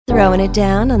Throwing it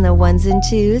down on the ones and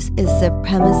twos is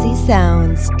Supremacy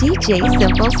Sounds, DJ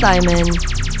Simple Simon.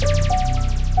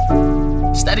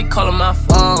 Steady calling my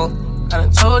phone. I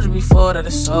done told you before that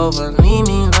it's over. Leave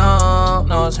me alone.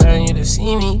 No, it's hurting you to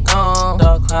see me gone.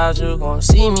 Dark clouds, you gon'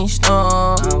 see me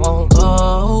storm. I won't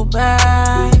go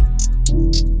back,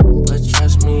 but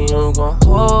trust me, you gon'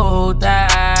 hold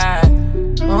that.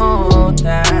 Hold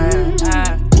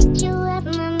that. Get you out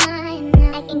my mind.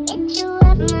 I can get you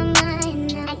out my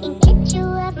mind. I can get you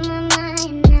out my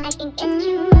mind. I can get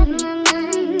you out my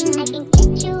mind. I can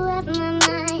get you out my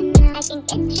mind. I can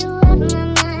get you out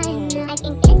my mind. I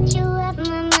can get you out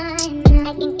my mind. I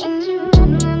can get you out my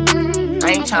mind. I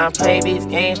ain't tryna play these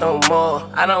games no more.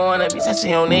 I don't wanna be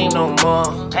touching your name no more.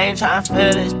 I ain't tryna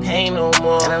feel this pain no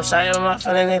more. And I'm sorry, but my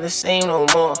feelings ain't the same no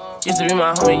more. Used to be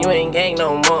my homie, you ain't gang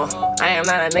no more. I am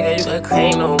not a nigga you could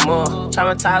claim no more.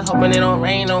 Traumatized, hoping it don't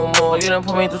rain no more. You done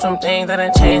put me through some things that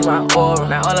done changed my aura.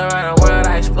 Now all around the world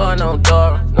I explore no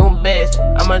door. New bitch,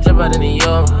 I'ma drip out in the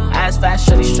Euro. Ass fast,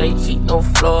 shorty straight heat, no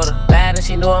Florida. Bad and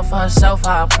she doing for herself,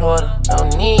 I applaud her. No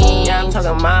need, yeah, I'm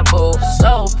talking my boo.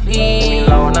 So please, leave me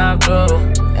alone, I'm through.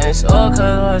 And it's all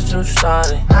cause what you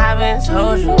started. I been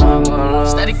told you I'm gonna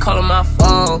lose. Steady calling my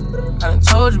phone. I done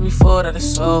told you before that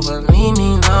it's over. Leave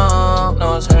me alone.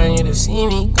 No, it's hurting you to see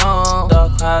me gone.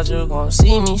 Dark clouds, you gon'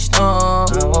 see me storm.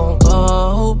 I won't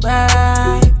go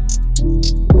back,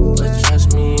 but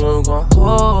trust me, you gon'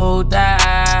 hold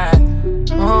that.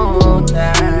 Hold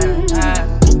that.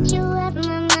 Get you out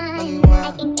my mind. I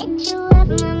can get you out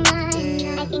my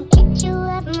mind. I can get you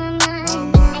out my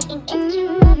mind. I can get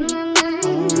you out my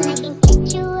mind. I can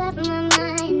get you out my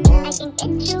mind. I can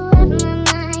get you out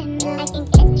my mind. I can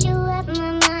get you out my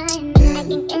mind. I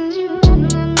can get you out my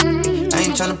mind. I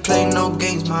ain't tryna play no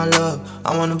games, my love.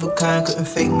 I'm one of a kind, couldn't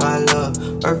fake my love.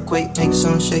 Earthquake make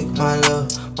some shake, my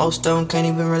love. Most of them can't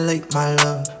even relate, my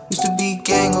love. Used to be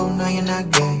gang, oh now you're not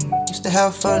gang. Used to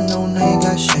have fun, no now you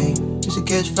got shame. Used to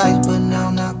catch flights, but now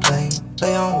I'm not playing.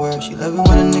 Play on words, she love it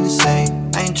when a nigga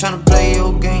sing. I ain't tryna play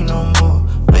your game no more.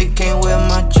 No, you can't wear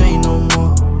my chain no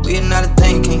more. We are not a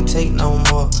thing, can't take no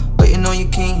more. Waiting on your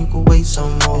king, you can wait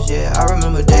some more. Yeah, I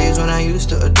remember days when I used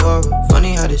to adore her.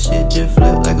 Funny how this shit just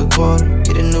flipped like a quarter.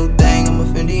 Get a new thing, I'm a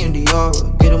Fendi and Dior.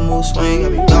 Get a mood swing,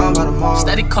 I'll be gone by tomorrow.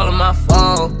 Steady calling my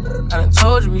phone. I done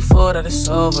told you before that it's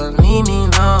over. Leave me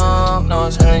alone. No,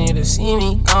 it's hurting you to see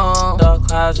me gone. Dark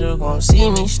clouds, you gon' see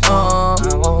me storm.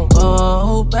 I won't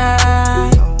go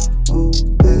back,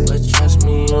 but trust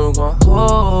me, you gon'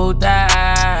 hold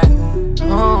that.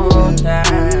 Hold that.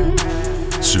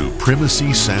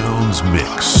 Supremacy Sounds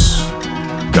Mix.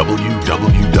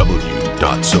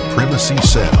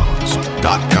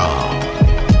 www.supremacysounds.com.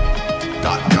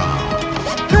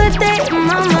 Good day in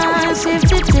my mind, safe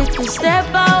to take a step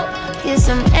out. Get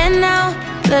some air now,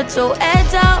 let your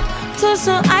edge out. To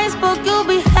some iceberg, you'll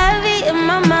be heavy in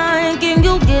my mind. Can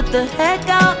you get the heck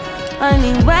out? I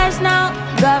need rest now,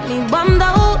 got me bummed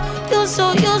out. You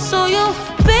so,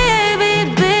 baby,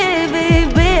 baby,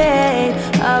 baby.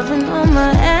 I've been on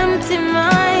my empty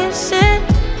mind, shit.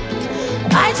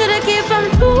 I should've kept from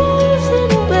losing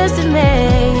the best of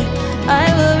me.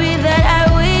 I worry that I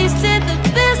wasted the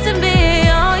best of me.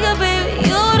 Oh, yeah, baby,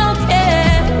 you don't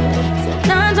care. So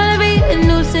now I'm tryna be a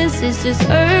nuisance, it's just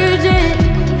urgent.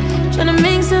 Tryna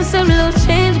make sense of little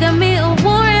change, got me a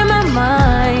war in my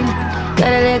mind.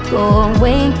 Gotta let go and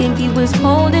wait, can't keep what's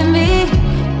holding me.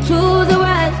 To the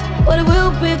right, but it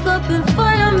will pick up in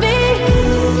front of me.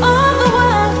 All the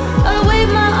while, I'll wave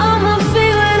my arm, I'm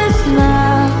feeling a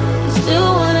smile. Still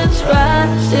wanna try,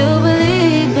 still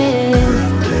believe in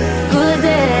good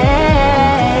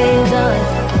days.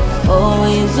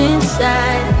 Always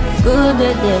inside, good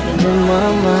that living in my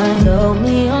mind. Told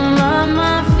me I'm on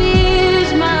my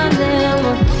fears, my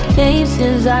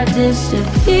limitations. I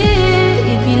disappear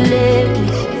if you let me.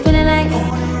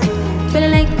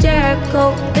 Feeling like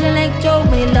Jericho, feeling like Joe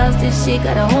when he lost his shit.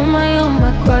 Gotta hold my own,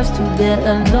 my cross to bear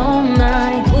alone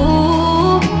night.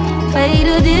 Ooh, way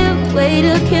to dip, way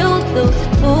to kill the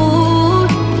mood.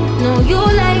 No, you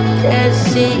like that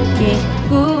shit, can't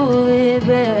prove it,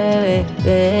 baby,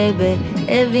 baby.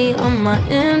 Heavy on my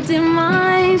empty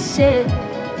mind, shit.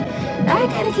 I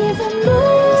gotta keep from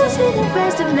losing the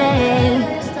rest of me.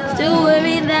 Still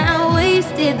worry that I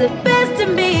wasted the best of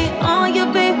me. Oh, you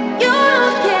babe, you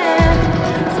don't care.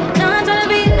 So now I'm tryna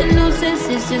be a nuisance,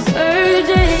 it's just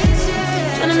urgent.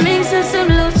 Tryna make sense of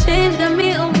little change, got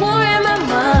me a war in my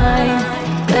mind.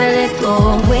 Gotta let go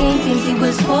away, can't keep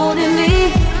what's holding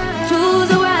me. To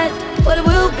the right, but it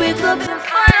will pick up in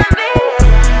front of me.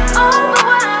 All the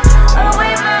while, I'll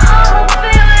wait my arm, I'm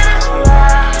feeling it.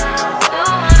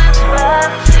 Still wanna try,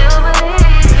 still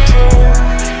believe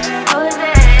it.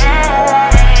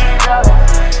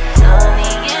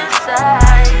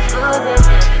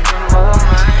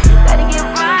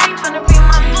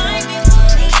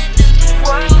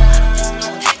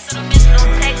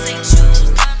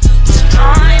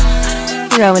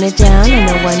 Throwing it down on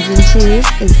the ones and twos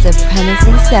is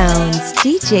Supremacy Sounds,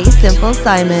 DJ Simple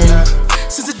Simon.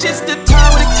 Since I just the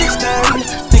time with a kickstand,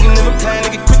 thinking of a plan to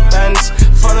get quick bands,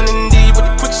 falling in deep with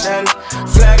the quicksand.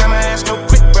 Flag on my ass, no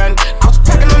quick brand. I was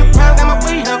packing on the pound, got my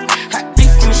weight up. Hot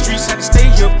beef in the streets, had to stay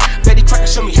up. Betty Crocker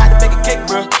showed me how to bake a cake,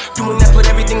 bro. Doing that, put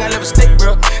everything I love at stake,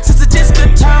 bro. Since I just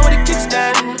the time with a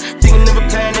kickstand, thinking of a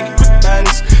plan to get quick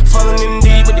bands, falling in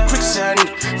deep with the quicksand.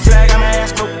 Flag on my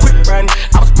ass, no quick brand.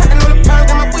 I was packing on the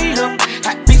pound, got my weight up.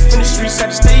 Hot beef in the streets,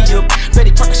 had to stay up.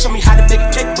 Betty Crocker showed me how to bake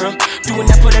a cake, bro. Doing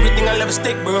that, put everything I love at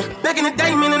stake, bro. Back in the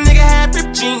day, man, a nigga had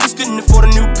ripped jeans. Couldn't afford a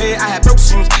new pair, I had broke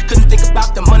shoes. Couldn't think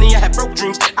about the money, I had broke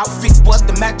dreams. Outfit was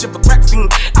the match of a crack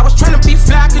fiend. I was trying to be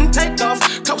fly, couldn't take off.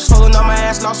 Coats falling on my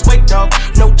ass, lost weight, dog.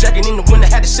 No jacket in the winter,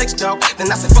 had to shake, dog.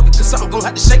 Then I said, fuck it, cause something gon'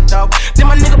 have to shake, dog. Then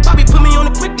my nigga Bobby put me on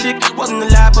a quick lick. Wasn't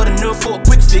alive, but enough for a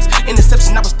quick fix.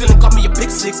 Interception, I was stealing, caught me a big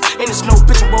six. In the snow,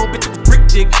 bitch, and roll, bitch, with a brick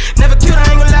dick. Never killed, I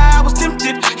ain't gon' lie, I was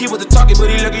tempted. He was the target,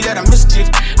 but he lucky that I missed it.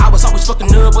 I was always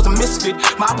fucking up, was a misfit.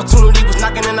 My opportunity was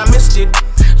knocking and I missed it.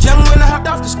 Young when I hopped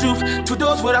off the stoop, 2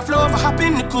 doors where I floor if I hop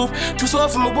in the coupe. 2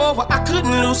 swords from a war where I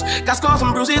couldn't lose. Got scars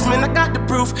and bruises, man, I got the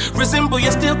proof. Resemble you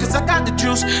still, cause I got the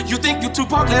juice. You think you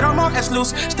Tupac, let all my ass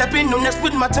loose. Step in on next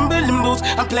with my Timberland boots.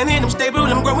 I'm planning, I'm stable,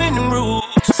 I'm growing in roots.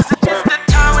 Just the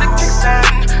time with a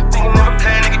kickstand, thinking of a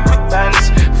plan to get quick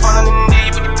bands, falling in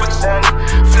deep with the quicksand.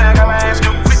 Flag on my ass,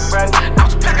 no quick brand. I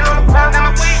was packing on the pound, got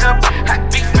my weight up. Hot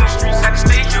beef in the streets, had to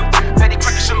stay up. Betty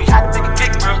Crocker showed me how to make a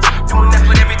cake, bro. Doing that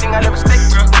with everything I love at stake,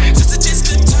 bro. Since I just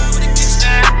good time with a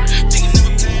kickstand, thinking of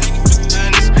a plan to get quick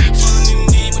bands, falling in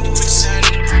deep with the quicksand.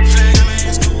 Flag on my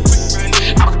ass, no quick brand.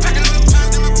 I was packing on the pound,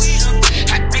 got my weight up.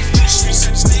 Hot beef in the streets,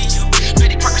 had to stay up.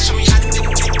 Betty Crocker showed me how to make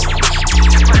a cake, bro.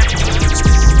 Doing that with everything I love at stake.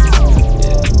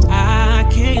 I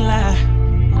can't lie,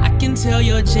 I can tell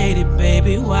you're jaded,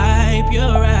 baby. Wipe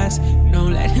your eyes.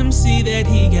 Don't let him see that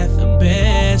he got the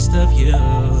best of you.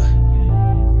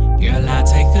 Girl, I'll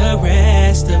take the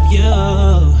rest of you.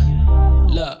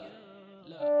 Look,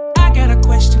 I got a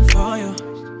question for you.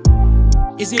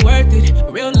 Is it worth it?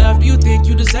 Real love, do you think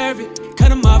you deserve it?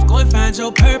 Cut him off, go and find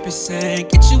your purpose and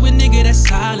get you a nigga that's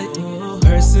solid.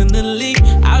 Personally,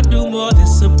 I'll do more than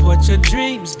support your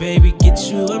dreams, baby. Get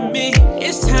you and me.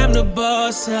 It's time to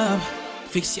boss up.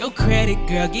 Fix your credit,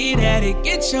 girl, get at it.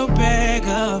 Get your bag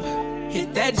up.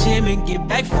 Hit that gym and get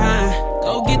back fine.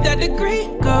 Go get that degree,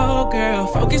 go girl,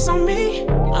 focus on me.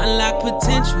 Unlock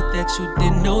potential that you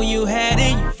didn't know you had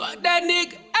in you. Fuck that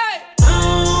nigga, ayy.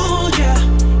 Oh yeah,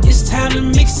 it's time to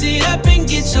mix it up and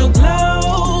get your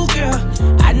glow, girl.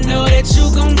 I know that you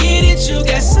gon' get it, you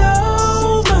got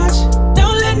so much.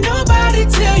 Don't let nobody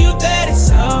tell you that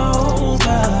it's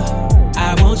over.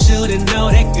 I want you to know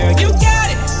that, girl, you got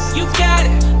it, you got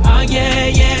it. Oh yeah,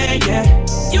 yeah, yeah.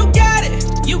 You got it,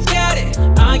 you got it.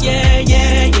 Oh yeah,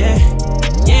 yeah, yeah.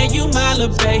 Yeah, you my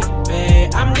little baby.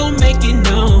 I'm gon' make it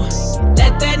known.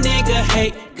 Let that nigga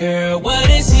hate, girl. What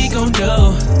is he gon'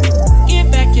 do? Give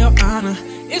back your honor.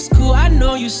 It's cool, I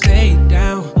know you stayed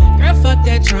down. Girl, fuck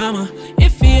that drama.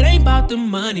 If it ain't about the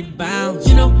money bounce,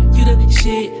 you know you the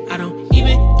shit. I don't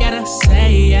even gotta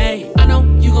say, ay. I know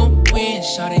you gon' win,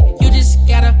 shorty. You just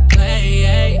gotta play,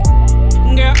 ay.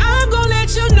 Girl, I'm gon'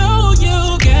 let you know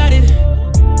you got it.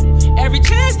 Every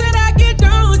chance that I get,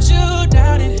 don't you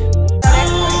doubt it.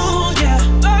 Oh yeah,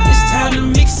 it's time to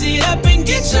mix it up and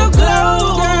get your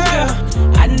glow, girl.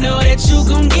 I know that you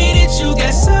gon' get it, you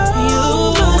got so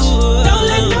much. Don't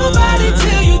let nobody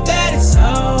tell you that it's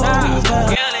over.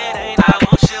 Girl, it ain't, I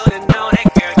want you to know that,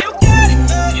 girl. You got it,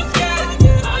 you got it.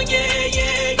 Oh yeah,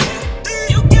 yeah, yeah.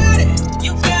 You got it,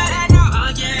 you got it. Oh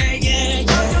yeah, yeah,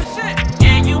 yeah.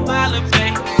 Yeah, you my little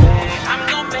baby. I'm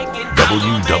gon' make it.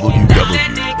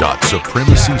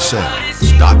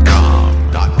 www.supremacysounds.com.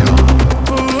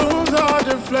 Balloons are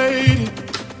deflated.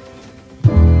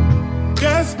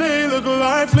 Guess they look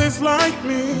lifeless like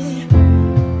me.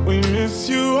 We miss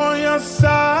you on your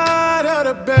side of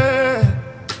the bed.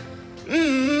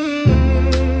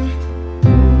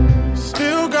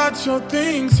 Still got your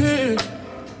things here.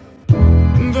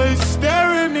 They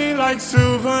stare at me like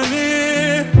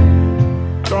souvenir.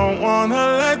 Don't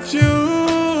wanna let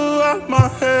you out my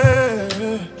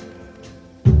head.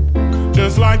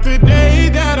 Just like the day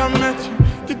that I met you,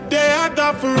 the day I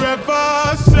thought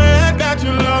forever. Said that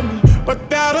you love me, but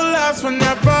that'll last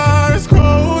forever. It's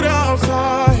cold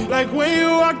outside, like when you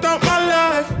walked out my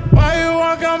life. Why you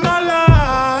walk out my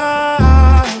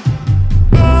life?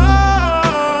 I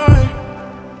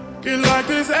get like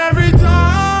this every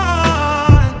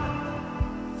time.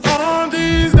 On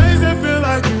these days it feel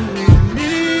like you and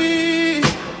me.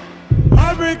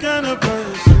 Heartbreak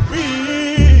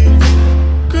anniversary.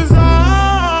 'Cause I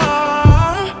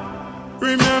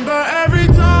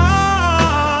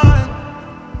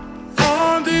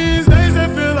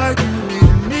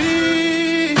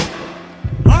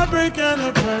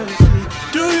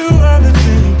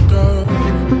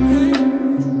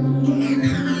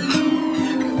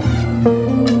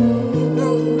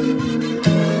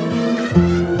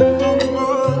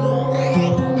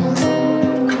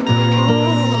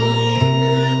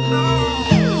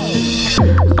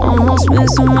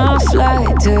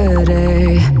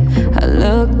today. I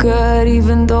look good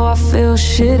even though I feel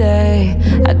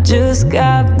shitty. I just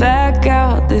got back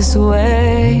out this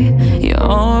way. You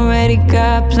already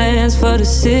got plans for the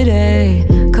city.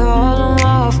 Call them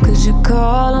off, cause you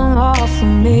call them off for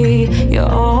me. You're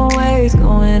always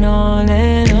going on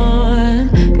and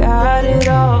on. Got it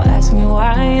all, ask me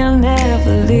why I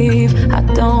never leave. I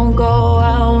don't go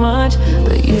out much,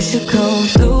 but you should come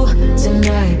through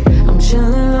tonight. I'm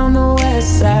chillin' on the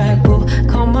west side, boo.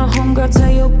 Call my homegirl,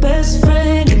 tell your best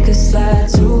friend you can slide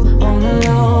too. On the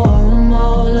low,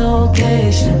 remote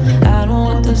location. I don't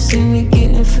want them see me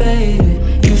getting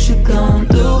faded. You should come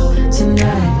through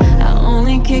tonight. I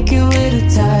only kick it with a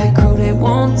tight crew. They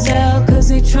won't tell, cause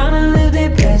they tryna live their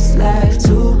best life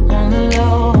too. On the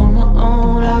low, on my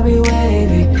own, I'll be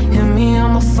waiting. Hit me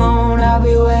on my phone, I'll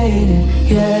be waiting.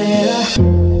 Yeah.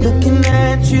 Looking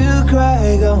at you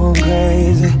cry, going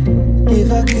crazy. If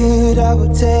I could, I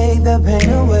would take the pain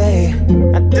away.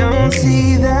 I don't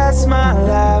see that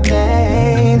smile I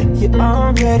made. You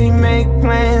already make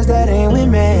plans that ain't with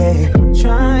me.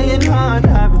 Trying hard,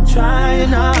 I've been trying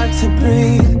hard to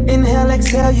breathe. Inhale,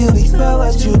 exhale, you expel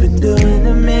what you've been doing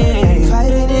to me.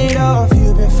 Fighting it off,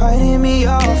 you've been fighting me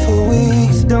off for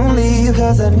weeks. Don't leave,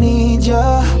 cause I need you,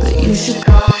 but you should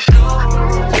come.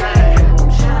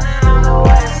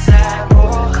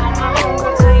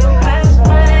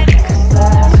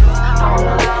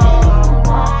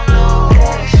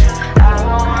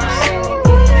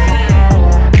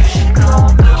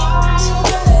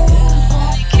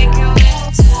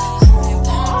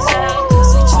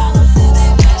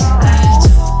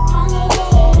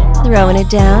 Throwing it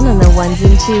down on the ones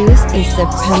and twos is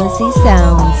Supremacy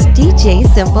Sounds. DJ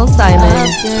Simple Simon.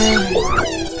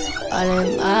 All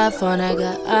in my phone, I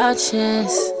got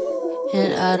options.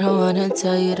 And I don't wanna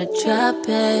tell you to drop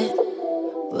it,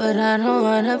 but I don't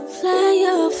wanna play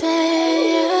your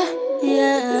fair.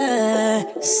 Yeah,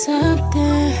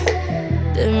 something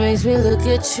that makes me look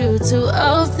at you too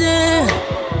often.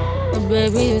 But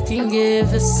baby, you can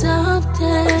give it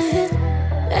something.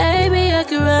 Baby, I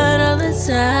can run all the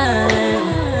time.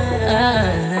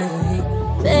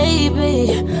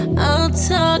 Baby, I'm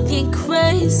talking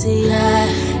crazy. I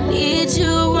need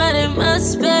you running my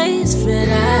space, but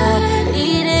I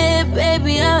need it,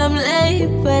 baby. I'm late,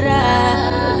 but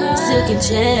I still can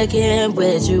check in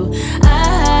with you. I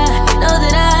know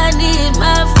that I need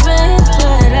my friend,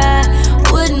 but I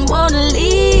wouldn't wanna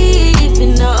leave.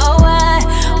 You know, I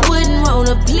wouldn't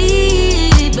wanna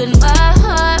bleed, but my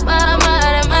heart, my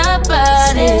mind, and my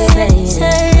body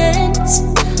saying,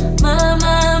 my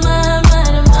mind,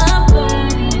 and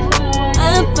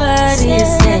my body is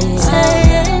saying,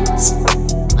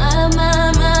 my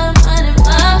mind, and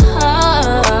my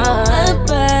heart, my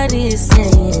body is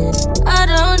saying, I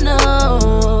don't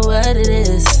know what it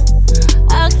is.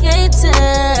 I can't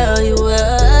tell you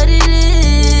what it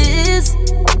is,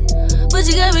 but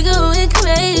you got me going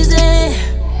crazy.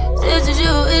 This is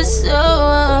you, it's so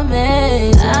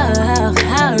amazing.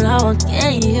 How long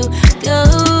can you go,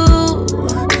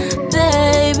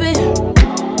 baby?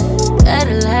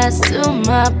 Gotta last till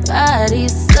my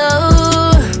body's so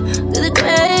good,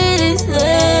 crazy.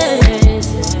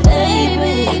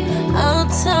 Baby, I'm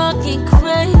talking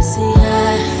crazy.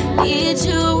 I need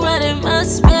you running my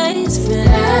space, but I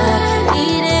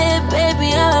need it, baby.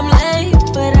 I'm late,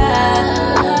 but I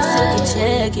still can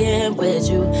check in with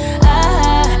you. I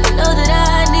know that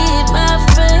I need my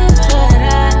friend, but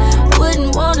I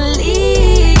wouldn't wanna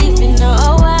leave. You know,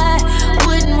 I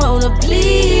wouldn't wanna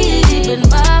bleed, but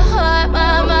my heart,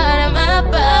 my mind, and my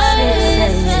body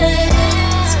say,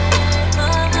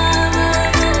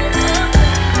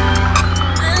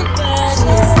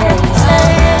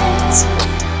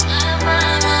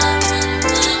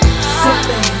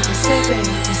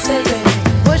 Say, baby,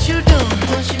 what you doing?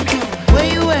 Where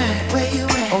you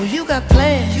at? Oh, you got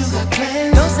plans.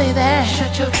 Don't say that.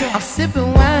 Shut your trap. I'm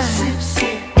sipping wine.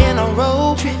 In a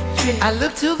robe. I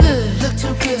look too good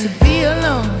to be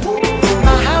alone.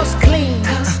 My house clean.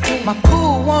 My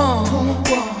pool warm.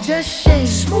 Just shake.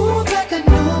 Smooth like a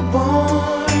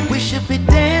newborn. We should be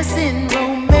dancing,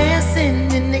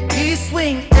 romancing in the east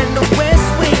wing and the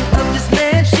west wing of this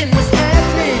mansion. What's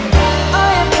happening? I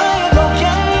ain't playing no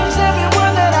games. Every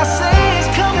word that I say is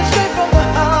coming straight from the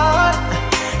heart.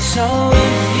 So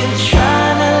if you're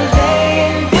trying to lay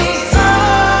in these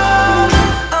arms,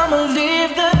 I'ma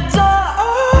leave the door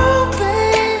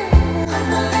open.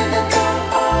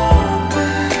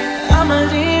 I'ma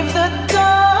leave the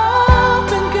door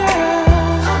open, girl.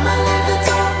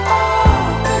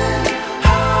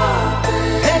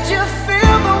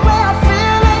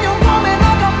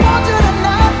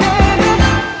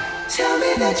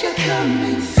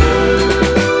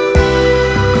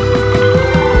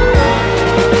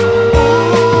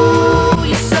 Ooh,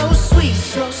 you're so sweet,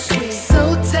 so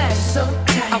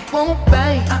tight, I won't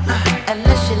bite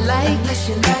unless you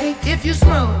like. If you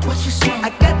smoke, what you smoke? I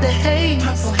got the haze.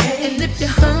 And if you're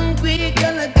hungry,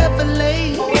 girl, I got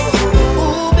fillets.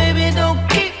 Ooh, baby, don't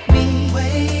keep me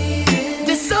waiting.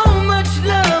 There's so much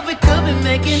love we could be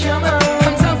making.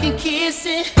 I'm talking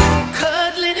kissing,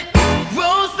 cuddling,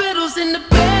 rose petals in the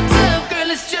bathtub. Girl,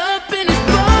 it's jumping, it's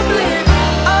bubbling.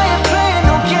 I ain't playing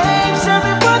no games.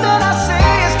 Every word that I say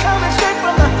is coming straight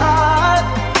from the heart.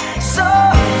 So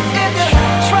if you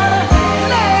try to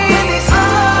lay in these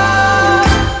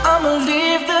arms, I'ma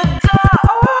leave the door.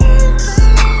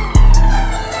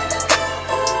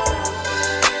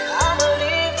 I'ma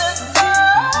leave the door.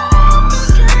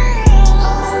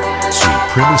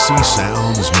 Supremacy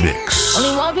Sounds Mix.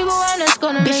 Only one people around that's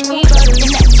gonna make me better than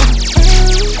that.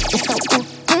 It's so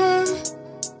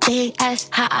They ask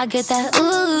how I get that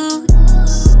ooh.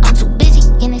 I'm too busy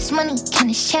in this money, can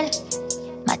it cheddar?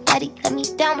 My daddy let me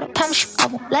down, but I promise you I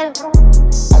won't let him.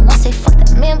 I won't say fuck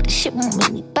that man, but the shit won't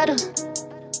make me better.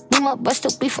 Me and my bruh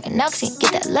still beef right now, 'cause he ain't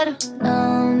get that letter.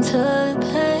 Numb to the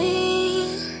pain.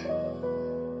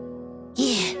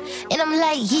 Yeah, and I'm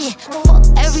like, yeah, fuck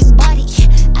everybody.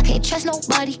 I can't trust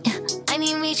nobody. I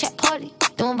need me chat party.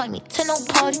 Don't invite me to no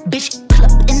party. Bitch, pull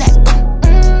up in that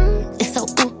it's so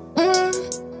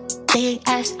They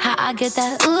ask how I get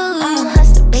that ooh. I'm a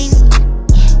hustler, baby.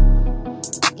 Yeah.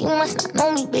 You must not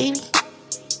know me, baby.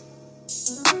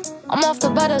 I'm off the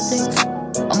better things.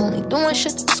 I'm only doing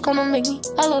shit that's gonna make me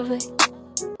elevate.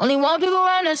 Only one people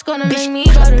around that's gonna make me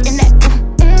better. In that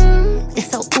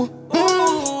it's so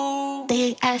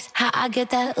They ask how I get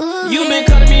that ooh. You been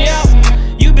cutting me out.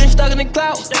 You been stuck in the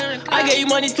clout. I gave you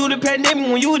money through the pandemic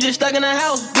when you was just stuck in the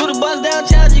house. Do the bust down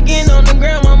challenge again on the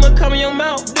ground. I'ma come in your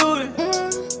mouth. Do it.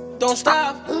 Don't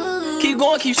stop. Keep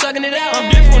going, keep sucking it out. I'm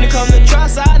different when it comes to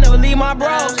trust. I never leave my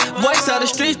bros. Voice of the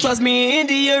streets plus me and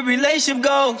India relationship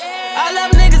goals. I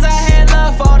love niggas I had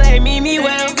love for. They mean me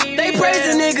well. They praise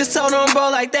the niggas, told them bro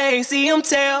like they ain't see him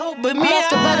tell. But me, I'm off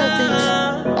the better things.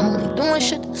 I'm only doing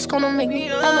shit that's gonna make me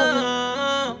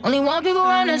elevate. Only one people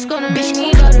around that's gonna make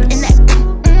me better. In that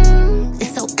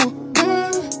it's so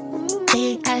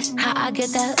They ask how I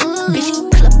get that ooh. Bitch,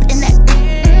 pull up in that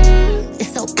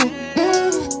it's so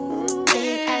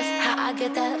They ask how I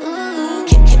get that ooh.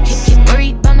 Keep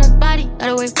worried about nobody.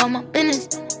 Gotta worry about my business.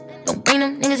 Don't bring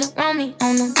them niggas around me. I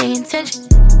don't know their intentions.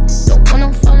 Don't want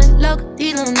them fall in love.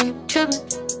 These little niggas trippin'.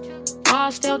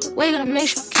 I'll stay out the way. Gotta make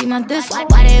sure I keep my distance.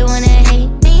 Why they wanna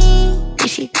hate me? Is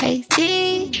she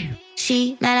crazy?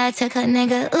 She mad I took her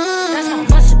nigga ooh. That's my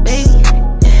monster, baby.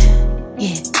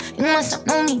 Yeah, you must not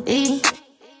know me, baby.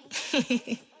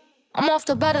 I'm off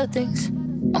the better things.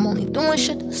 I'm only doing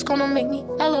shit that's gonna make me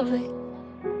elevate.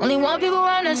 Only one people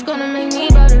around that's gonna make me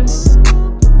better.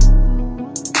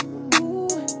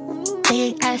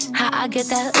 They ask how I get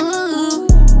that ooh.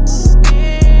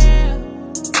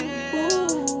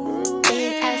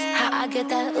 They ask how I get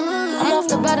that ooh. I'm off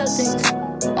the better things.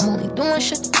 I'm only doing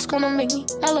shit that's gonna make me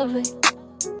elevate.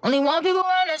 Only one people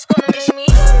around that's gonna make me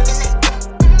better.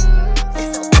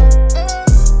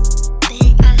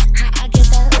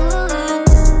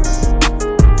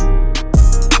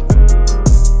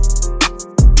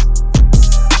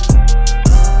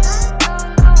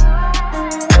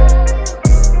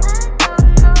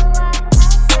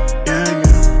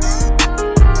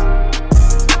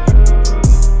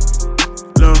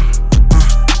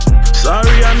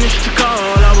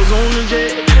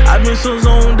 So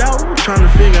zoned out, trying to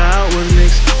figure out what's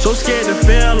next. So scared to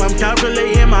fail, I'm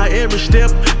calculating my every step.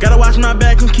 Gotta watch my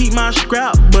back and keep my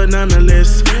scrap, but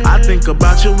nonetheless, I think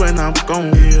about you when I'm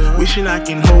gone. Wishing I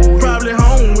can hold you. Probably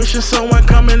home, wishing someone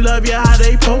come and love you how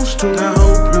they supposed to. I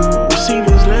hope you receive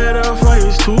this letter before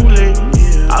it's too late.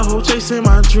 I hope chasing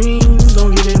my dreams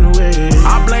don't get in the way.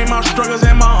 I blame my struggles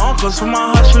and my uncles for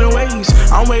my hustling ways.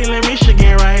 I'm waiting in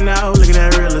Michigan right now, looking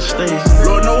at real estate.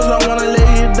 Lord knows I wanna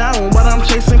lay it down, but I'm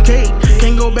chasing cake.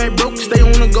 Can't go back broke, stay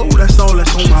on the go, that's all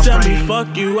that's on my brain. She tell me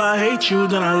fuck you, I hate you,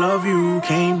 then I love you,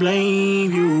 can't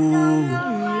blame you.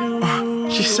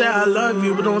 She said I love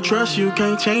you, but don't trust you,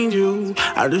 can't change you.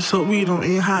 I just hope we don't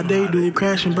end how they do,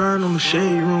 crash and burn on the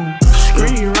shade room.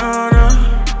 Screen runner,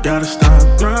 gotta stop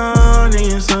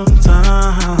running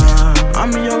sometime.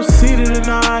 I'm in your city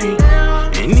tonight,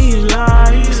 and these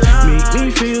lies make me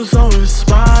feel so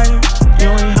inspired. You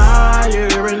ain't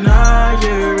higher and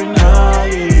higher and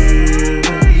higher,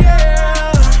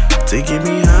 taking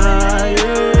me higher,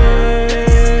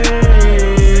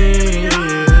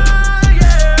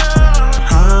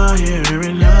 higher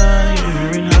and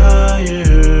higher and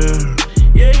higher.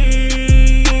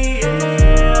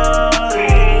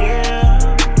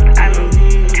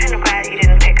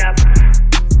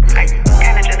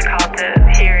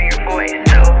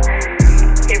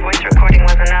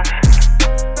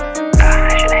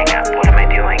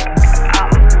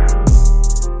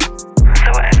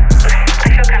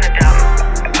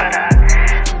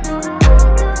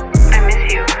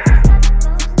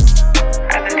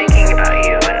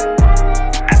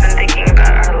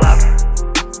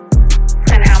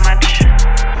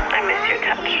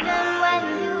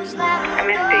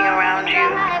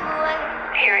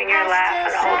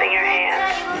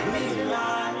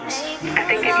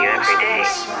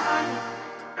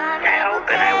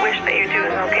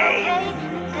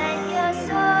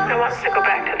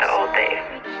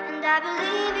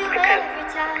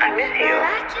 because I miss you.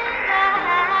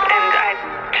 And I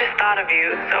just thought of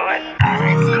you, so I thought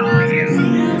I'd call you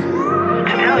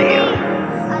to tell you.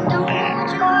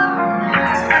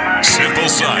 Simple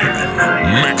Simon,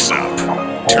 mix up,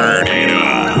 turn it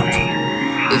up.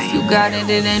 If you got it,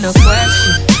 it ain't a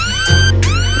question.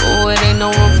 Oh, it ain't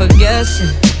no room for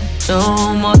guessing.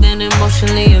 No more than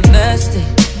emotionally invested.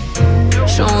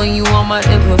 Showing you all my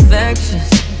imperfections.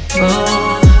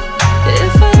 Oh,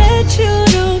 if I let you,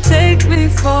 don't take me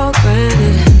for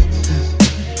granted.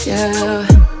 Yeah,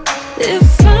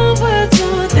 if I'm worth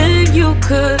more than you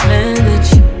could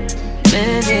manage,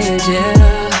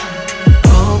 yeah.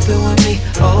 Open with me,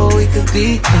 oh, we could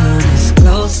be honest.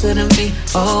 Closer to me,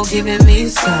 oh, giving me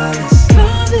solace.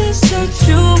 Promise that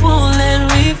you won't let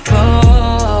me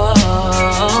fall.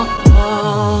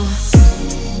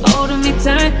 Holding me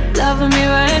tight, loving me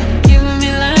right, giving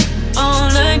me life all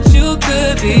night. You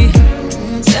could be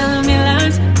telling me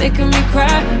lies, making me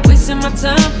cry, wasting my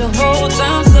time the whole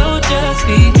time. So just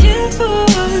be careful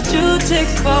what you take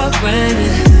for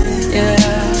granted. Yeah,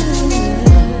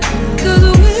 'cause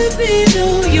with me, no,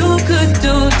 you could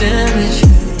do damage.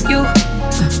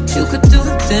 You could do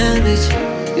damage.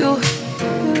 You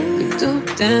could do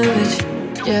damage.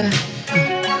 Yeah.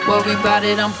 Worry about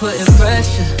it, I'm putting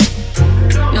pressure.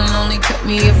 You'll only cut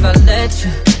me if I let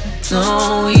you.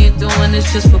 No, we ain't doing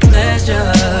this just for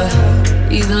pleasure.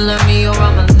 Either learn me or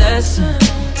I'm a lesson.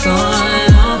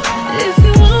 Going on. If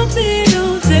you want me,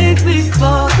 don't take me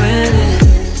for granted.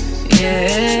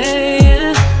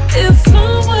 Yeah. If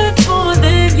I'm worth more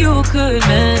than you could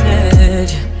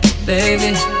manage,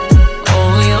 baby.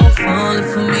 Oh, you're falling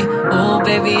for me. Oh,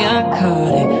 baby, I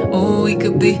caught it. Oh, we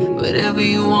could be whatever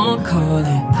you want, call it.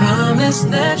 Promise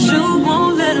that you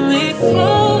won't let me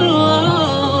fall.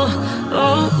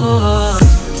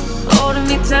 Holding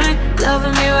me tight,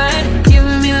 loving me right,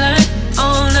 giving me life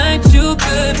all night. You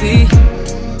could be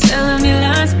telling me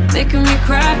lies, making me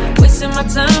cry, wasting my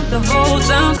time the whole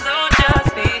time. So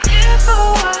just be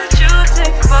careful what you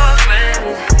take for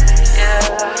granted.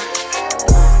 Yeah.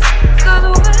 'Cause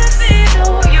with me, no,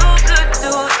 you could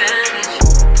do damage.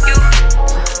 You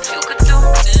could do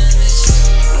damage.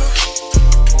 You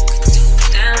could do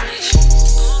damage.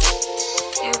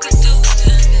 You could do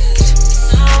damage.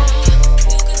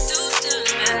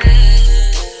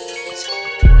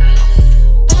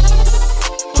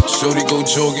 Shorty go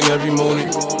jogging every morning,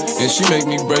 and she make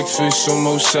me breakfast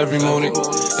almost every morning.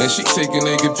 And she take a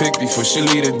nigga pic before she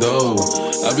leave the door.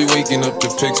 I be waking up the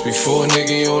pics before a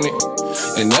nigga on it.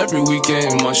 And every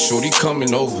weekend my shorty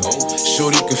coming over.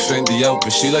 Shorty can Fendi out,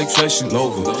 but she like flashing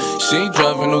over. She ain't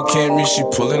driving no Camry, she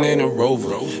pulling in a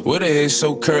Rover. With her hair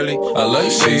so curly, I like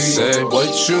she said,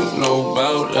 what you know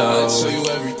about us? I tell you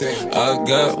everything. I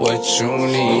got what you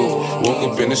need. Woke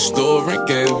up in the store and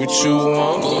get what you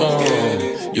want.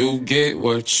 You get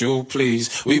what you please.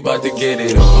 We bout to get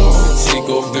it on. Take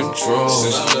off them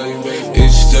drawers.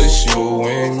 It's just you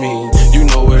and me. You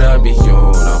know what I be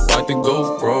on. I'm about to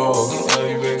go wrong.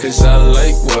 'Cause I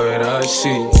like what I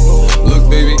see. Look,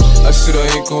 baby, I said I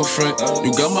ain't gon' front.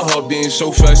 You got my heart beating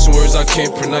so fast, some words I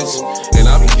can't pronounce. And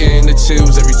I be getting the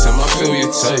chills every time I feel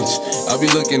your touch. I be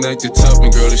looking at the top,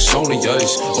 and girl, it's only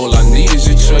us. All I need is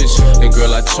your choice. And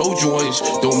girl, I told you once,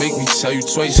 don't make me tell you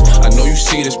twice. I know you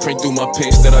see this print through my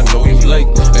pants that I know you like.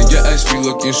 And your ass be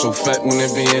looking so fat when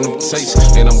it be in them tights.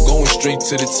 And I'm going straight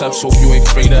to the top, so you ain't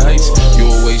afraid of heights. You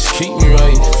always keep me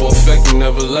right, for a fact you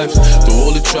never left. Through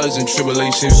all the trials and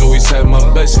tribulations, always had my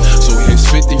best. So here's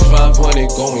 5,500,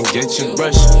 go and get your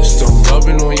brush. Start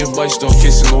rubbing on your butt, start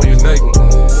kissing on your neck.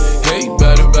 Hate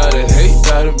better.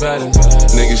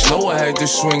 Niggas know I had to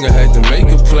swing, I had to make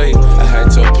a play. I had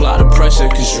to apply the pressure,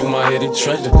 'cause you my hidden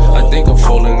treasure. I think I'm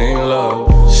falling in love.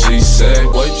 She said,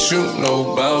 what you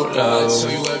know about love? I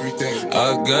tell you everything.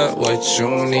 I got what you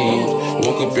need.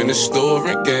 Woke up in the store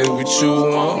and get what you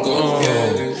want.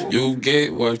 You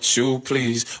get what you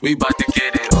please. We bout to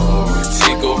get it on.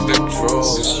 Take off them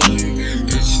drawers.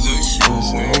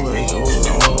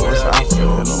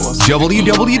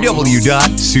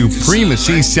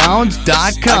 www.supremacysounds.com.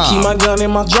 I keep my gun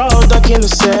in my drawers, duck in the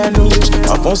sad news.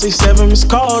 My phone say 7 missed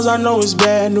calls, I know it's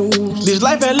bad news. This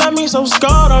life had left me so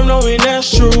scarred, I'm knowing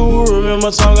that's true.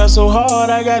 Remember tongue got so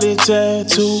hard, I got it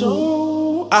tattooed.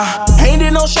 I ain't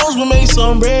did no shows, but made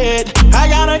some bread. I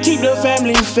gotta keep the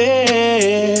family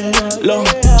fed. Look,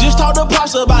 just talk to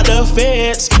Pops about the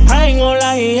feds. I ain't gon'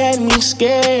 lie, he had me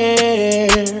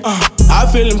scared. I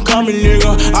feel him coming,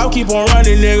 nigga. I'll keep on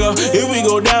running, nigga. If we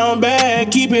go down bad,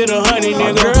 keep it 100,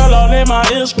 nigga. Girl all in my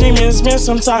ear screaming, spend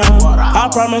some time. I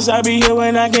promise I'll be here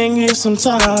when I can get some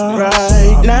time.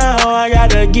 Right now, I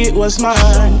gotta get what's mine.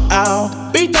 I'll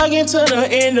be thuggin' to the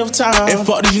end of time. And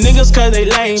fuck these niggas cause they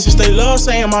lame, since they love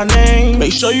saying my name.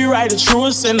 Make sure you write the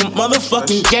truest in the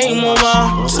motherfucking game. On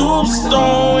my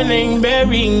tombstone and ain't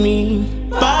bury me.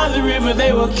 By the river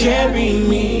they will carry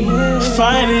me.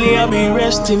 Finally I'll be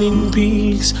resting in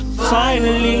peace.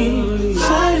 Finally,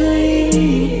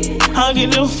 I'll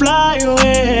get to fly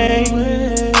away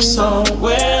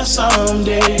somewhere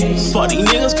someday. Fuck these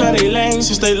niggas cause they lame,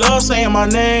 since they love saying my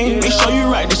name. Make sure you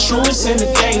write the truest in the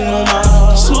game. On my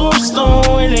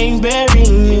tombstone and ain't bury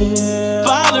me.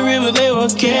 By the river they will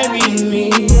carry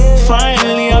me.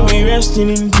 Finally I'll be resting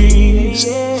in peace.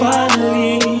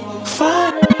 Finally.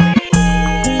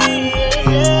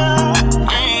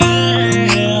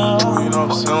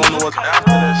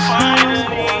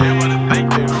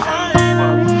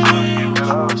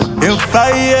 If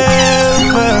I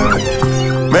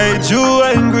ever made you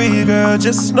angry, girl,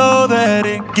 just know that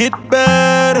it get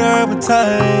better with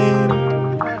time.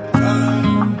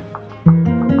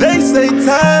 They say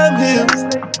time heals.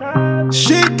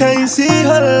 She can't see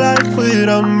her life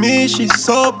without me, she's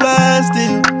so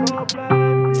blasted.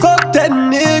 Fuck that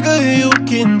nigga, you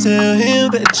can tell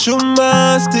him that you're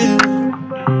mine still.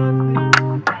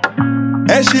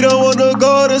 And she don't wanna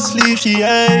go to sleep, she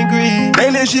angry.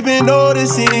 Lately she been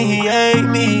noticing he ain't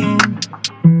me.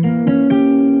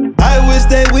 I wish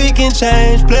that we can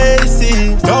change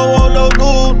places. Don't want no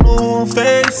new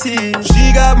faces.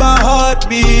 She got my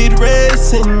heartbeat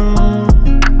racing.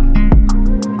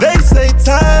 They say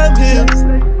time heals.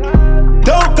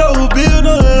 Don't go build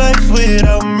a life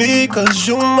without me, cause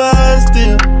you mine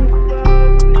still.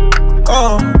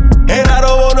 And I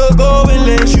don't wanna go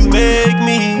unless you make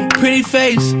me. Pretty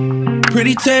face,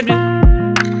 pretty tempting,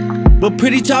 but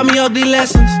pretty taught me ugly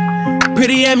lessons.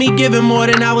 Pretty had me giving more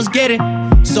than I was getting.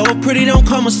 So if pretty don't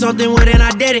come with something, well then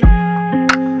I did it.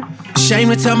 Shame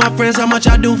to tell my friends how much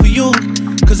I do for you,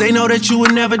 cause they know that you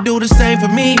would never do the same for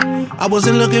me. I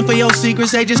wasn't looking for your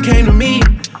secrets, they just came to me.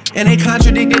 And they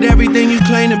contradicted everything you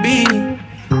claim to be.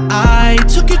 I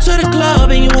took you to the club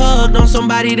and you hugged on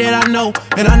somebody that I know.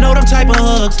 And I know them type of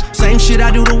hugs, same shit I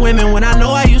do to women when I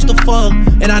know I used to fuck.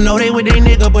 And I know they with they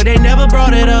nigga, but they never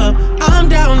brought it up. I'm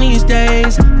down these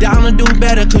days, down to do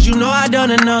better, cause you know I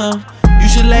done enough. You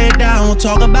should lay it down, we'll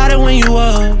talk about it when you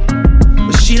up.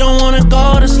 But she don't wanna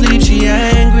go to sleep, she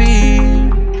angry.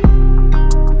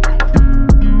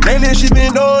 Lately she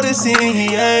been noticing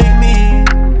he ain't me.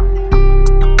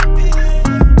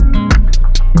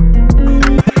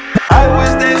 I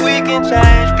wish that we can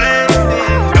change places.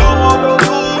 Don't want no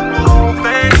new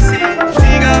faces. She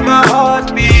got my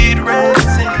heartbeat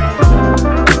racing.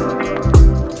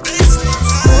 They say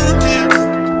time heals.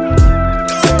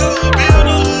 Don't go build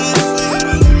a life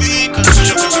without me, cause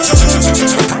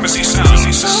Supremacy Sound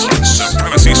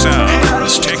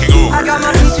is taking over. I got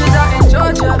my peaches out in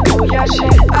Georgia. Oh yeah,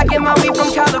 shit. I get my weed from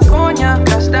California.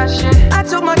 That's that shit. I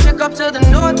took my chick up to the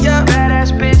north, yeah.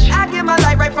 Badass bitch. I get my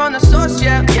light right from the source,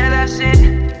 yeah. Yeah, that's it.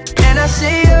 And I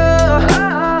see you,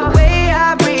 the way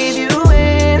I breathe you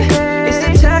in, it's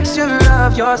the texture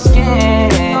of your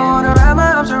skin. I wanna wrap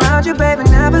my arms around you, baby,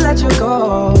 never let you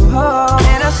go.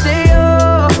 And I see you,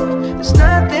 there's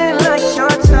nothing like your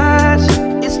touch.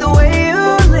 It's the way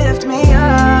you lift me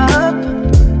up,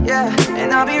 yeah.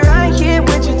 And I'll be right here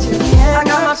with you till the end. I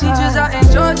got my peaches out in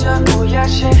Georgia. Oh yeah,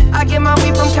 shit. I get my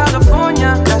weed from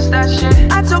California. That's that shit.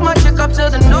 I took my chick up to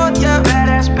the north, yeah.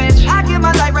 Badass bitch. I get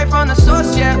my light right from the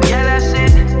source, yeah. Yeah, that's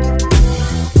it.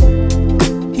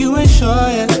 You ain't sure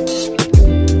yet,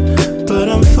 but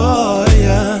I'm for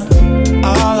ya.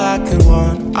 All I could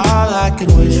want, all I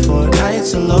could wish for.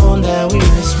 Nights alone that we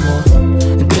miss more,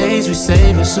 and days we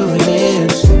save as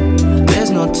souvenirs.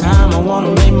 There's no time, I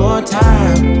wanna make more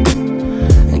time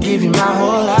and give you my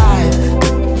whole life.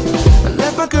 I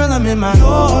left my girl, I'm in my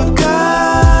Yorker.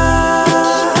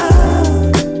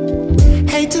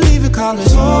 Hate to leave it, call it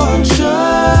torture.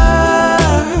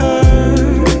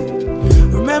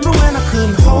 Remember when I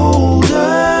couldn't hold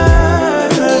her?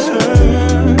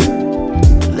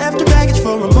 Left the baggage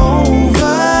for a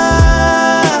mover.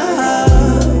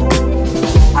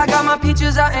 I got my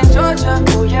peaches out in Georgia.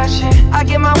 Oh yeah, shit. I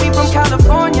get my weed from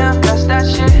California. That's that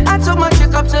shit. I took my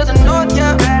chick up to the north,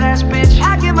 yeah. Badass bitch.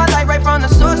 I get my light right from the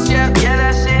source, yeah. Yeah,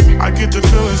 that's it. I get the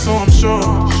feeling, so I'm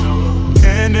sure.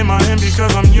 And in my hand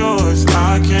because I'm yours.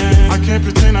 I can't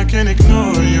pretend, I can't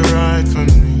ignore you right from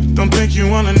me. Don't think you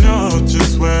wanna know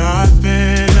just where I've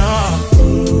been.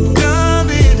 Oh, don't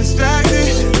be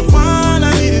distracted. The one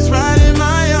I need is right in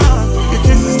my arms. Your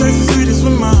kisses taste the sweetest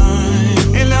with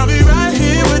mine, and I'll be right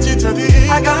here with you till the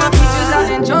end. I got my peaches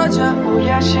out in Georgia. Oh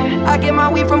yeah, shit. I get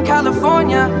my weed from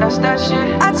California. That's that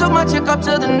shit. I took my chick up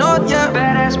to the north, yeah.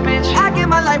 Badass bitch. I get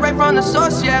my light right from the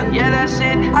source, yeah. Yeah, that's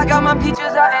it. I got my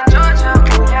peaches out in Georgia.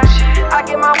 Yeah, shit. I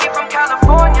get my weed from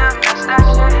California. That's that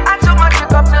shit. I took my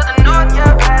trip up to the north,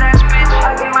 yeah. Badass bitch.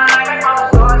 I get my light right from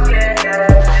the source,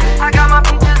 yeah. I got my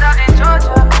peaches out in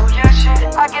Georgia. Yeah,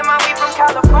 shit. I get my weed from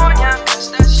California.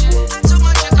 That's that shit. I took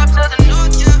my trip up to the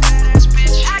north, yeah. Badass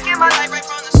bitch. I get my light right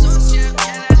from the source, yeah.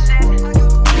 Yeah, that's it.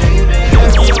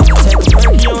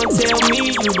 You don't tell me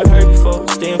you been hurt before.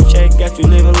 Stay on check, got you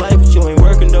living life, but you ain't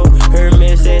working though. Her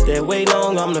man said that way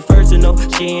long, I'm the first to know.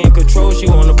 She in control, she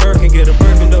want a Birkin, get a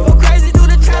Birkin though. Go crazy, do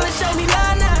the challenge, show me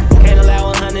line now. Can't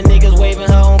allow 100 niggas waving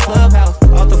her on Clubhouse.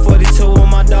 Off the 42 on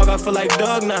my dog, I feel like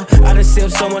Doug now. I done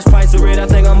sipped so much pints of red, I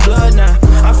think I'm blood now.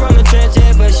 I'm from the trench,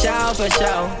 yeah, for sure, for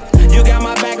sure. You got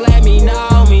my back, let me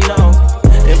know, me know.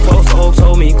 And post oaks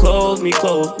hold me close, me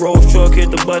close. Rose truck hit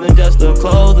the button just to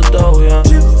close the door, yeah.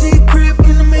 Gypsy crib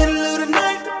in the middle of the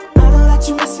night. I know that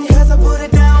you miss me as I put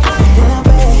it down right now,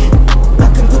 babe. I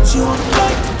can put you on the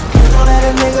flight. You know that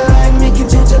a nigga like me can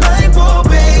change your life, oh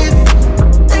baby.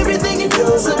 Everything you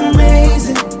do is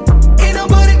amazing. Ain't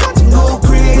nobody got to go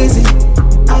crazy.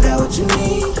 I got what you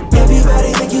need.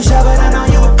 Everybody think you shy, but I know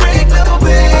you a freak, little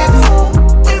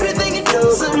baby. Everything you do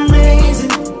is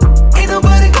amazing. Ain't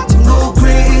nobody got to go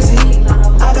crazy.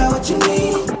 I got what you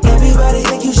need. Everybody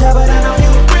think you shy, but I know you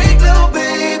a freak, little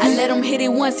baby. I let him hit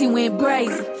it once, he went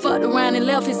brazy. Fucked around and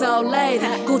left his old lady.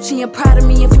 Gucci and proud of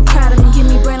me if you proud of me. Give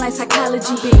me brain like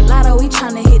psychology. Big lotto, he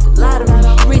tryna hit the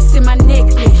lottery. Wrist in my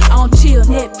necklace, on chill,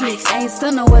 Netflix. I ain't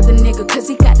still no other nigga, cause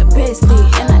he got the best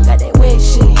dick. And I got that wet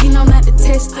shit, he know not to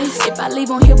test this. If I leave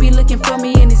him, he'll be looking for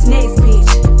me in his next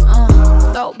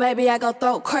bitch. Throat, baby, I go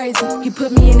throat crazy. He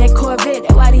put me in that Corvette,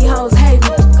 that's why these hoes hate me.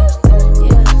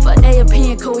 Yeah, fuck they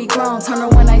opinion, cause we grown. Turn a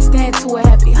one night stand to a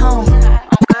happy home.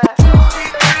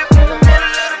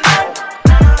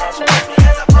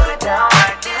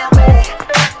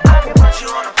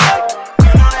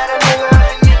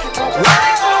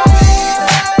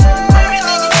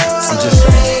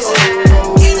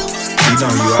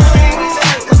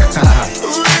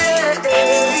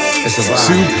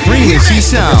 Supremacy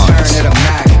Sounds.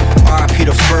 R.I.P.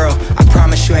 the furl. I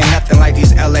promise you ain't nothing like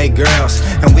these LA girls.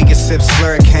 And we can sip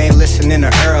slurricane, listening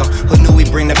to Earl. Who knew we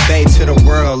bring the bay to the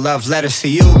world? Love letters to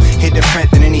you, hit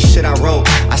different than any shit I wrote.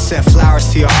 I sent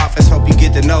flowers to your office, hope you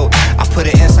get the note. I put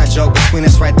an inside joke between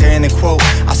us right there in the quote.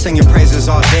 I'll sing your praises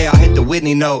all day, I'll hit the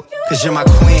Whitney note. Cause you're my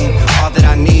queen, all that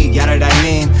I need, yada that I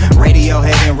mean.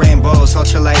 Radiohead and rainbows,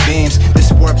 ultralight beams. This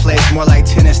sport plays more like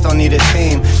tennis, don't need a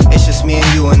team. It's just me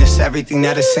and you and it's everything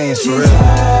that it seems, for real.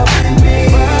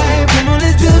 Come on,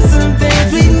 let's do some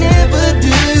things we never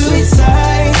do. Sweet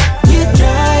side, you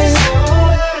drive.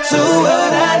 So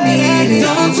what I need is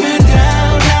don't turn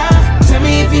down now. Tell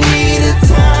me if you need a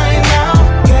time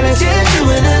now. Got a chance to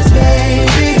win us,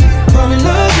 baby. Fall in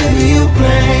love with you,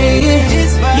 play it.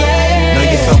 It's fine. Yeah. Know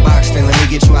you feel boxed in, let me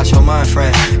get you out your mind,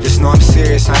 friend. Just know I'm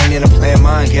serious, I ain't into playing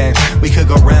mind games. We could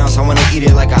go rounds, I wanna eat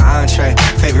it like an entree.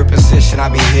 Favorite position, I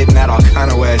be hitting that all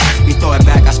kind of ways. You throw it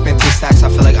back, I spent 3 stacks, I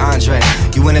feel like Andre.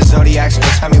 You in a zodiac, so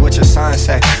tell me what your sign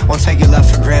say. Won't take your love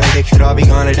for granted, it could all be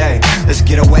gone today. Let's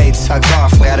get away, tucked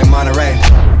off, way out in Monterey.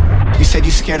 You said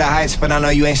you scared of heights, but I know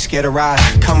you ain't scared of ride.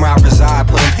 Come ride, reside,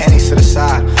 putting panties to the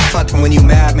side. Fucking when you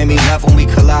mad, made me love when we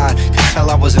collide. Could tell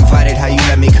I was invited, how you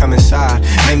let me come inside.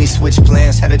 Made me switch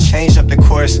plans, had to change up the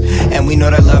course. And we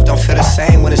know that love don't feel the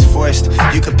same when it's forced.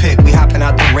 You could pick, we hopping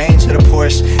out the range of the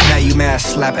Porsche. Now you mad,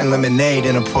 slapping lemonade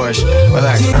in a Porsche.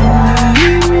 Relax.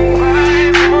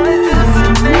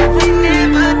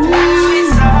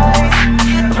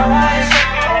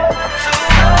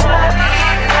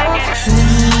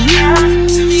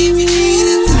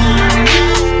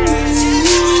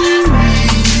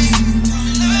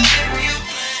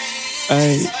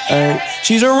 Ay, ay.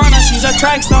 She's a runner, she's a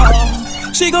track star.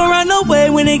 She gon' run away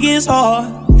when it gets hard.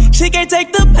 She can't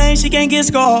take the pain, she can't get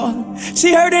scarred.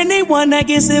 She hurt anyone that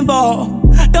gets involved.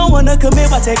 Don't wanna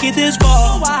commit, why take it this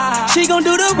far? She gon'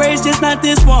 do the race, just not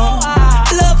this one.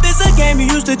 Love is a game you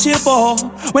used to cheer for.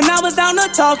 When I was down to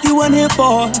talk, you weren't here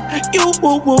for. You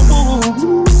woo woo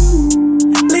woo.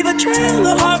 Leave a trail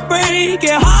of heartbreak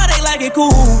and heartache like it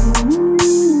cool.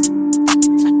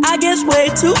 I guess way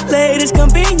too late, it's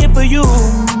convenient for you.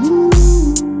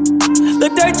 The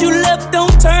dirt you left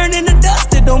don't turn into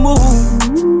dust, it don't move.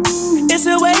 It's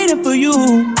still waiting for you.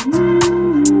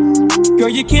 Girl,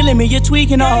 you're killing me, you're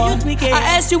tweaking all. I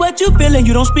asked you what you feeling,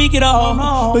 you don't speak at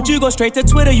all. But you go straight to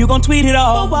Twitter, you gon' tweet it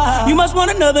all. You must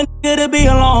want another good to be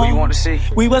alone. What you want to see?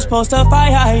 We were supposed to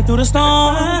fight high through the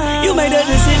storm. You made a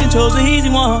decision, chose the easy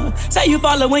one. Say you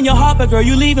following your heart, but girl,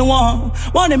 you leaving one.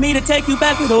 Wanted me to take you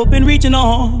back with open reaching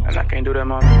on. And I can't do that,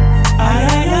 mama.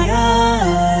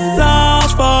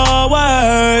 Lost for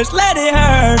words, let it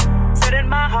hurt. Setting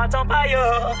my heart on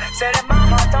fire. Setting my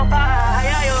heart on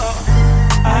fire.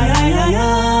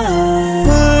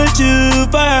 Put you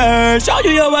first, show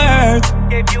you your worth.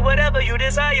 Give you whatever you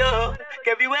desire.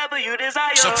 Give you whatever you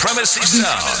desire. Supremacy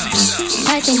Sounds.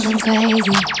 I think I'm crazy,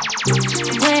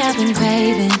 the way I've been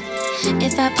craving.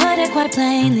 If I put it quite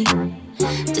plainly,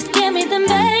 just give me them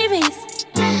babies.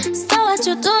 So what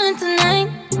you doing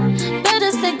tonight?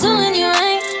 Better stay doing you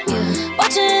right.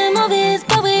 Watching movies,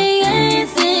 but we ain't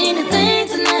seen a thing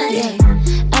tonight.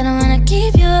 I don't wanna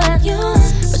keep you up,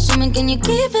 but show me, can you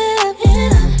keep it up?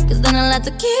 Cause then I'll have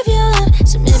to keep you up.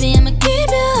 So maybe I'ma keep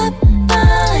you up.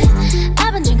 Fine.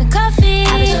 I've been drinking coffee,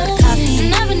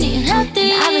 and I've been eating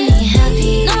healthy.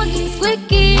 No one gets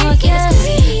squeaky,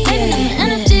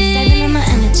 saving on my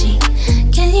energy.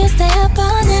 Can you stay up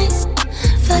all night?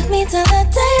 Fuck me till the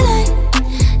daylight.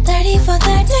 30 for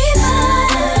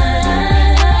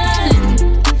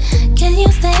 35. Can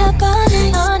you stay up all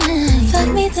night? Fuck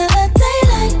me till the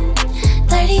daylight.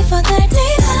 30 for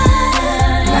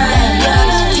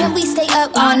 35. Can we stay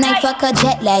up all night? Fuck a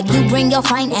jet lag. You bring your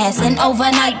fine ass and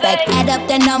overnight back. Add up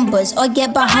the numbers or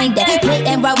get behind that. Play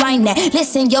and rewind that.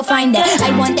 Listen, you'll find that.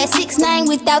 I want that 6'9"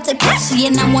 without Takashi,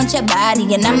 and I want your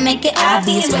body, and I make it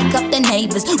obvious. Wake up the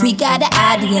neighbors, we got an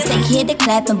audience. They hear the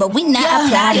clapping, but we not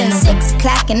applauding. 6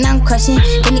 o'clock and I'm crushing.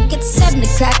 Then it gets 7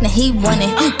 o'clock, now he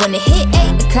running. When it hit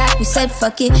 8 o'clock, we said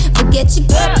fuck it. Forget your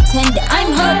girl, pretend that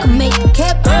I'm her. Can make the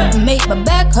cap hurt and make my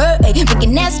back hurt. Ay,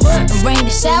 making that squirt and rain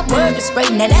the shower. The spray,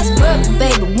 now that's perfect,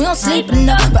 baby. We don't sleep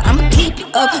enough, but I'ma keep you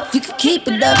up if you can keep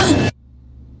it up.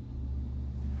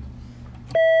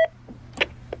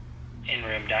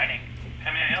 In-room dining.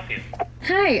 How may I help you?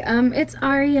 Hi, it's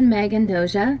Ari and Meg and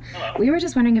Doja. Hello. We were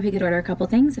just wondering if we could order a couple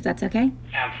things, if that's okay.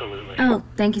 Absolutely. Oh,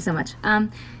 thank you so much.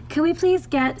 Could we please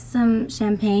get some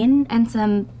champagne and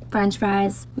some French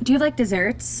fries? Do you have like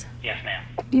desserts? Yes, ma'am.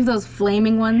 Do you have those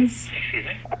flaming ones? Excuse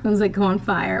me? Those that go on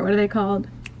fire. What are they called?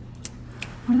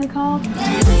 What are they called?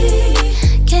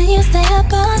 Can you stay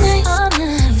up all night?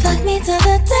 Fuck me till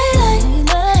the daylight.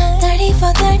 30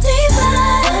 for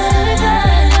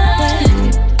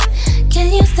 35.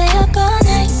 Can you stay up all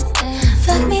night?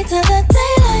 Fuck me till the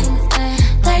daylight.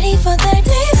 30 for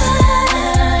 35.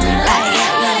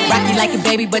 Rock you like a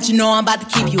baby, but you know I'm about to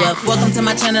keep you up. Welcome to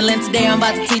my channel, and today I'm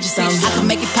about to teach you something. I can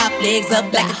make it pop legs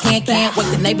up like a can. Wake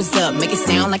the neighbors up, make it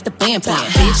sound like the band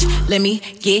playing. Bitch, let me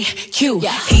get cute.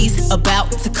 He's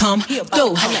about to come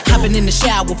through. Hopping in the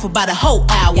shower for about a whole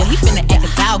hour. He finna act a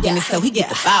dog in it, so he get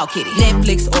the foul kitty.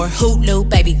 Netflix or Hulu,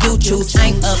 baby, you choose.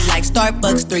 I'm up like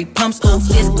Starbucks, 3 pumps, ooh.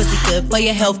 This pussy good for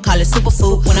your health, call it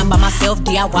superfood. When I'm by myself,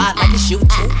 DIY like a shoot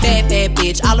too. Bad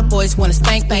bitch, all the boys wanna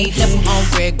spank me. Level on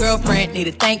red, girlfriend, need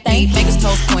a thank me. Vegas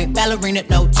toast point, ballerina,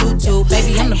 no tutu.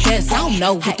 Baby, I'm the best, I don't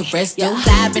know what the rest do.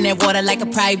 Dive in that water like a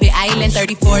private island.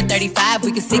 34, 35,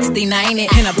 we can 69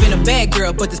 it. And I've been a bad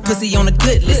girl, but this pussy on a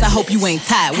good list. I hope you ain't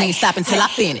tired, we ain't stopping till I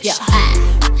finish.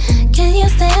 Can you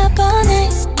stay up all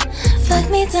night? Fuck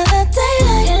me till the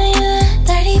daylight.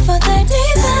 30 for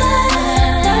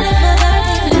 35. 30 for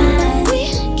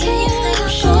 35. Can you stay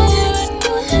up all night? Fuck me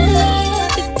till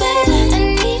the daylight. I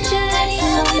need you 30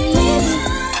 for 35.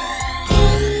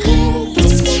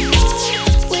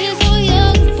 We're so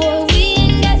young, boy, we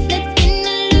ain't got nothing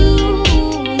to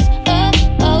lose.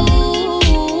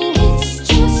 Oh, it's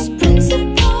just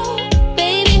principle.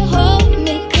 Baby, hold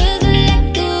me, 'cause I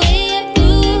like the way you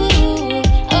move.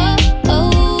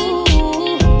 Oh,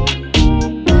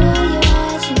 you're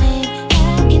watching me, I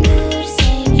can do the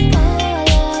same. Oh, I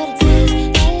love the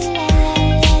taste. La, la, la, la, la.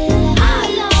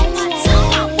 All on my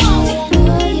tongue, I want it.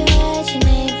 Oh, you're watching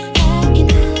me, I can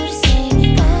do the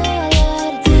same. Oh, I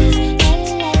love the taste. La, la,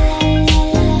 la, la, la.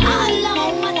 All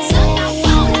on my tongue, I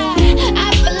want it. I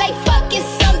feel like fucking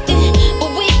something, but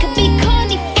we could be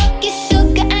corny, fucking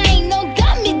sugar. I ain't no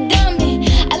dummy.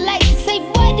 I like to say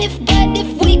but if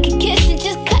we could kiss and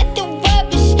just cut the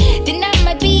rubbish, then I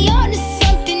might be on to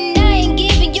something. I ain't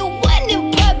giving you one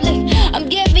in public, I'm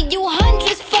giving you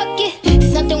hundreds, fuck it.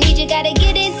 Something we just gotta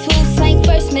get into. Slang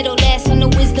first, middle, last on the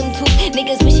wisdom tooth.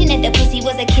 Niggas wishing that the pussy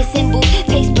was a kissing booth.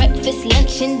 Taste breakfast,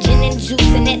 lunch, and gin and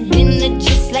juice, and that dinner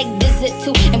just like dessert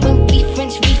too. And when we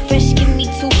French refresh, give me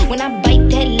 2. When I bite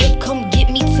that lip, come get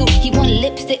me 2. He want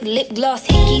lipstick, lip gloss,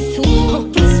 hickeys too.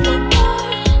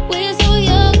 We're so